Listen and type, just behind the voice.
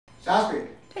Copy.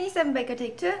 27 Baker,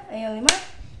 take 2. AO mark.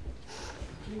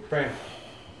 Frame.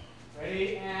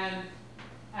 Ready and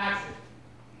action.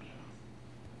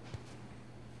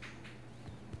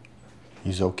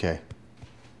 He's okay.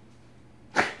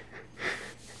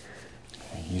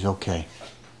 He's okay.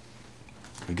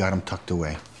 We got him tucked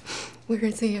away. Where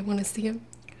is he? I want to see him.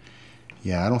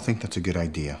 Yeah, I don't think that's a good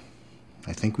idea.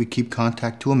 I think we keep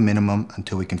contact to a minimum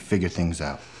until we can figure things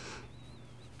out.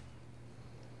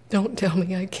 Don't tell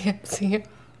me I can't see him.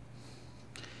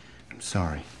 I'm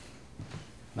sorry.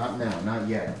 Not now, not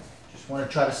yet. Just want to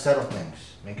try to settle things.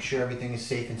 Make sure everything is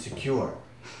safe and secure.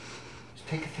 Just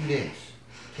take a few days.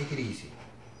 Take it easy.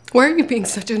 Why are you being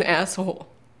such an asshole?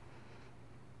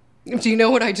 Do you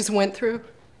know what I just went through?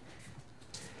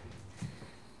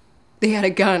 They had a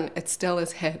gun at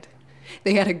Stella's head.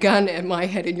 They had a gun at my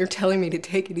head, and you're telling me to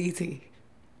take it easy.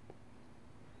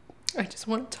 I just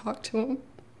want to talk to him.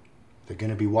 They're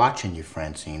going to be watching you,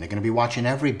 Francine. They're going to be watching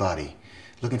everybody.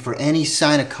 Looking for any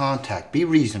sign of contact. Be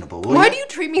reasonable, will you? Why do you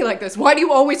treat me like this? Why do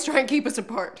you always try and keep us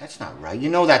apart? That's not right. You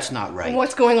know that's not right. And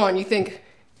what's going on? You think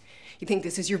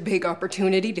this is your big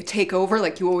opportunity to take over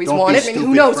like you always Don't wanted? be I mean, who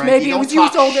stupid, knows? Frankie. Maybe it Don't was you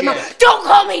talk told him. shit. Don't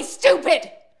call me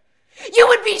stupid! You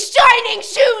would be shining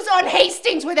shoes on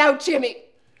Hastings without Jimmy.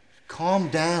 Calm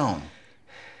down.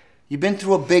 You've been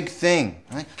through a big thing,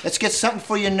 right? Let's get something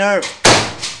for your nerves.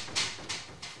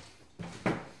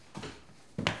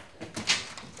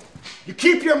 You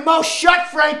keep your mouth shut,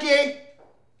 Frankie!